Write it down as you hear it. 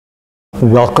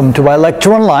Welcome to our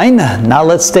lecture online. Now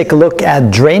let's take a look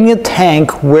at draining a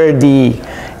tank where the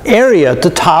area at the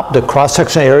top, the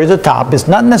cross-sectional area at the top, is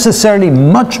not necessarily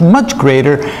much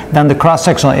greater than the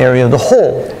cross-sectional area of the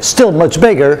hole. Still much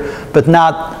bigger, but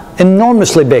not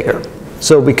enormously bigger.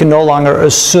 So we can no longer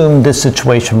assume this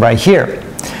situation right here.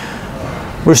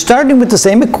 We're starting with the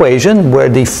same equation where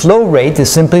the flow rate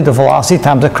is simply the velocity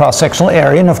times the cross-sectional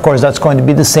area, and of course that's going to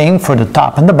be the same for the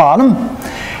top and the bottom.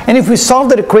 And if we solve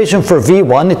that equation for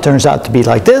V1, it turns out to be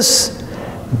like this.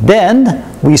 Then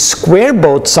we square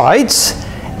both sides,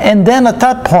 and then at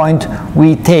that point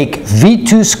we take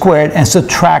V2 squared and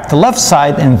subtract the left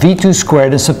side, and V2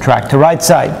 squared and subtract the right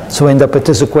side. So we end up with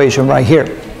this equation right here.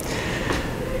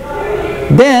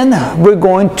 Then we're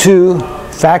going to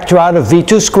factor out of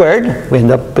V2 squared. We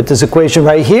end up with this equation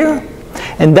right here.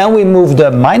 And then we move the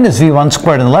minus V1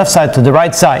 squared on the left side to the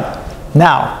right side.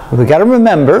 Now, we got to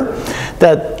remember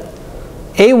that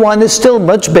A1 is still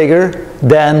much bigger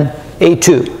than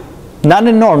A2. Not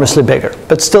enormously bigger,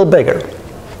 but still bigger.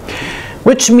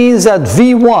 Which means that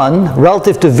V1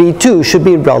 relative to V2 should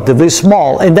be relatively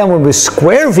small. And then when we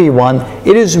square V1,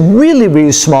 it is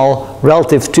really small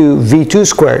relative to V2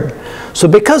 squared. So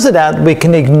because of that, we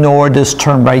can ignore this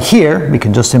term right here. We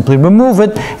can just simply remove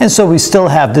it. And so we still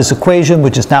have this equation,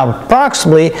 which is now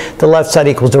approximately the left side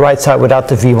equals the right side without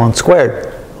the V1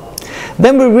 squared.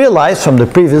 Then we realized from the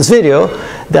previous video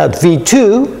that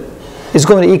V2 is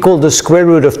going to equal the square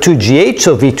root of 2gh.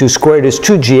 So V2 squared is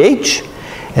 2gh.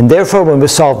 And therefore, when we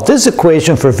solve this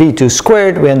equation for V2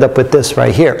 squared, we end up with this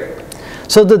right here.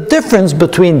 So the difference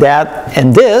between that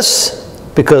and this,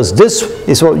 because this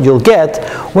is what you'll get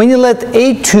when you let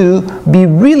A2 be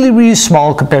really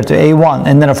small compared to A1.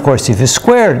 And then, of course, if you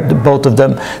square both of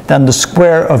them, then the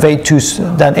square of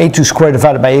A2 squared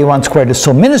divided by A1 squared is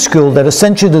so minuscule that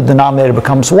essentially the denominator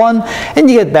becomes 1, and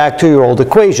you get back to your old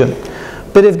equation.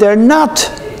 But if they're not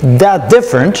that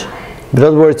different, in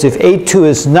other words, if A2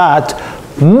 is not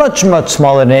much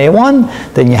smaller than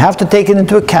A1, then you have to take it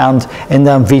into account, and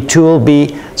then V2 will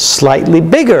be slightly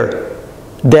bigger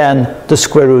than the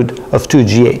square root of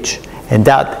 2gh. And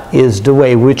that is the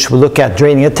way which we look at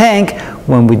draining a tank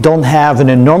when we don't have an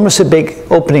enormously big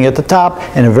opening at the top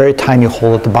and a very tiny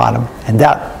hole at the bottom. And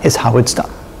that is how it's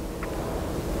done.